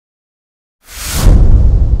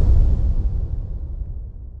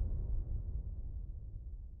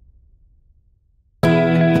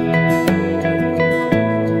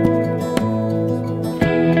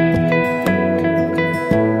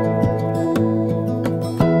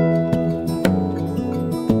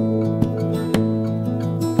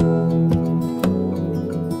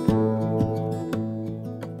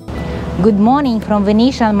Good morning from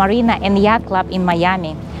Venetian Marina and Yacht Club in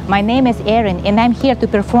Miami. My name is Erin and I'm here to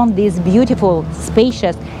perform this beautiful,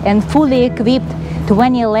 spacious and fully equipped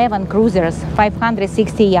 2011 Cruisers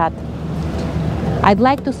 560 yacht. I'd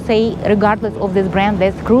like to say, regardless of this brand,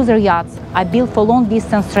 that Cruisers Yachts are built for long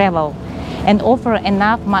distance travel and offer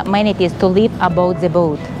enough amenities to live aboard the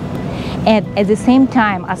boat, and at the same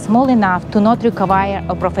time are small enough to not require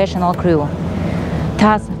a professional crew.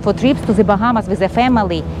 Thus, for trips to the Bahamas with a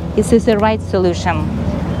family, this is the right solution.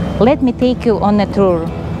 Let me take you on a tour.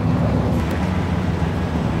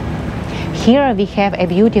 Here we have a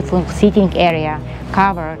beautiful sitting area,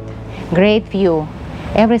 covered, great view.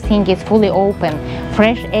 Everything is fully open,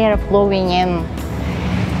 fresh air flowing in.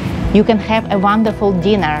 You can have a wonderful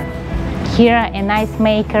dinner. Here an ice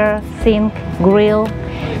maker, sink, grill,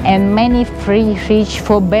 and many free fridge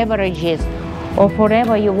for beverages or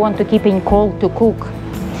whatever you want to keep in cold to cook.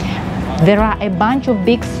 There are a bunch of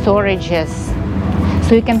big storages,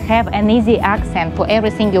 so you can have an easy access for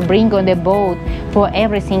everything you bring on the boat, for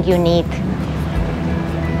everything you need.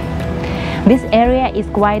 This area is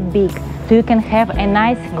quite big, so you can have a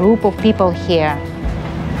nice group of people here.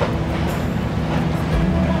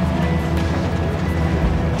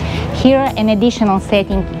 Here an additional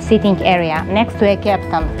sitting area next to a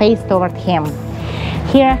captain, face toward him.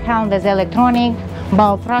 Here helm is electronic,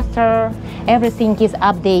 bow thruster, everything is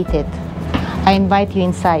updated. I invite you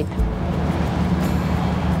inside.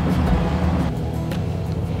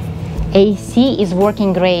 AC is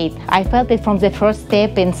working great. I felt it from the first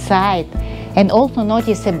step inside, and also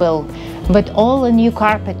noticeable, but all a new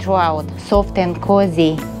carpet throughout, soft and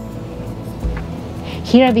cozy.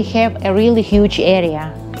 Here we have a really huge area,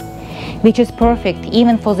 which is perfect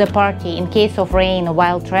even for the party in case of rain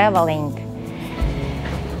while traveling.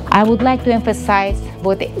 I would like to emphasize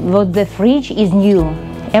what the fridge is new.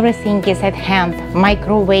 Everything is at hand,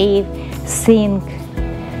 microwave, sink,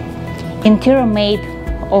 interior made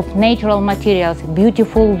of natural materials,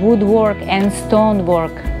 beautiful woodwork and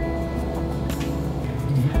stonework.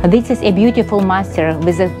 This is a beautiful master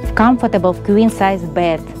with a comfortable queen-size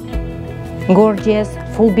bed, gorgeous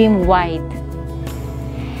full beam white.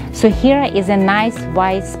 So here is a nice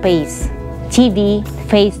wide space, TV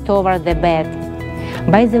faced toward the bed.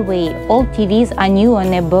 By the way, all TVs are new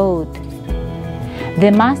on a boat. The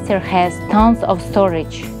master has tons of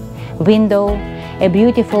storage, window, a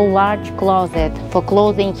beautiful large closet for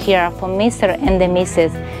clothing here for Mr. and the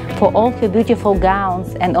Mrs., for all her beautiful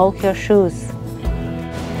gowns and all her shoes.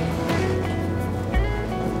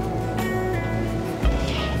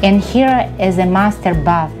 And here is a master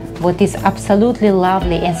bath, what is absolutely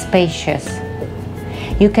lovely and spacious.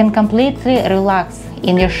 You can completely relax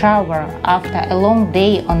in your shower after a long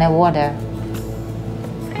day on the water.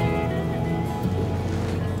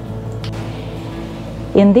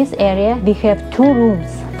 In this area we have 2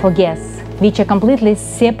 rooms for guests, which are completely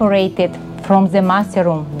separated from the master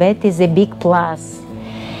room. That is a big plus.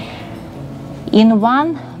 In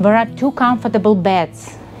one there are 2 comfortable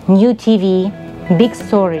beds, new TV, big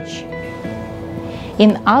storage.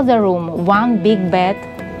 In other room, 1 big bed,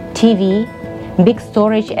 TV, big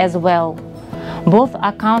storage as well. Both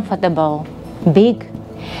are comfortable, big,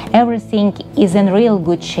 everything is in real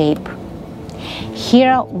good shape.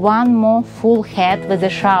 Here 1 more full head with a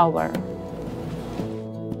shower.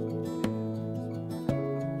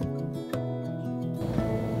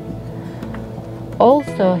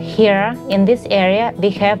 Also here in this area we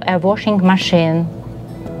have a washing machine.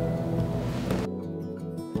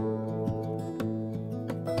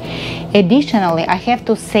 Additionally, I have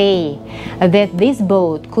to say that this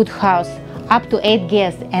boat could house up to 8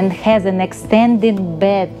 guests and has an extended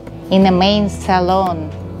bed in the main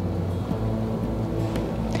salon.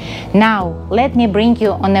 Now, let me bring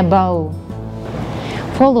you on a bow.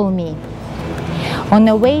 Follow me. On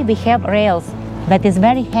the way we have rails that is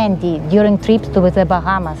very handy during trips to the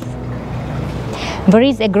Bahamas. There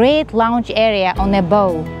is a great lounge area on a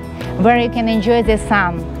bow where you can enjoy the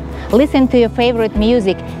sun, listen to your favorite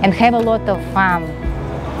music and have a lot of fun.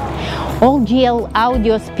 All GL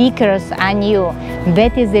audio speakers are new.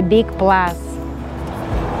 That is a big plus.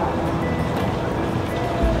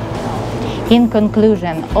 In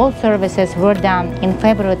conclusion, all services were done in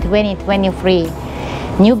February 2023.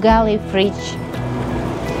 New galley fridge,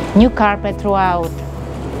 new carpet throughout,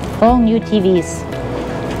 all new TVs,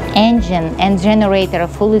 engine and generator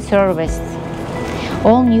fully serviced,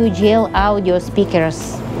 all new GL audio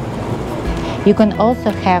speakers. You can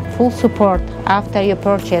also have full support after your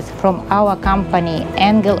purchase from our company,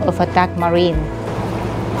 Angle of Attack Marine.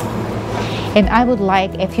 And I would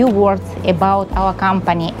like a few words about our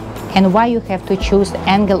company and why you have to choose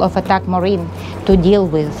Angle of Attack Marine to deal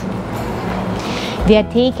with. We are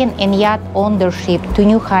taking yacht ownership to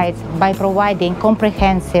new heights by providing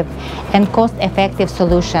comprehensive and cost-effective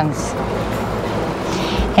solutions,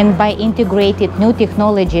 and by integrating new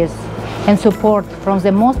technologies and support from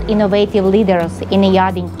the most innovative leaders in the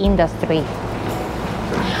yachting industry.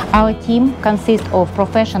 Our team consists of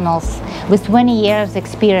professionals with 20 years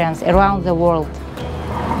experience around the world.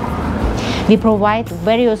 We provide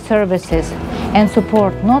various services and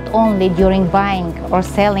support not only during buying or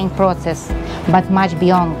selling process, but much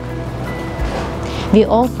beyond. We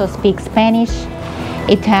also speak Spanish,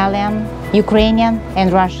 Italian, Ukrainian,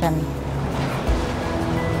 and Russian.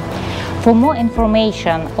 For more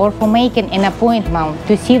information or for making an appointment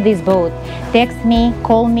to see this boat, text me,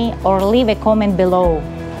 call me, or leave a comment below.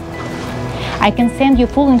 I can send you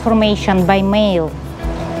full information by mail.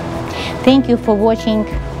 Thank you for watching.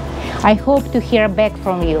 I hope to hear back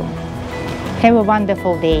from you. Have a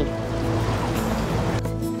wonderful day.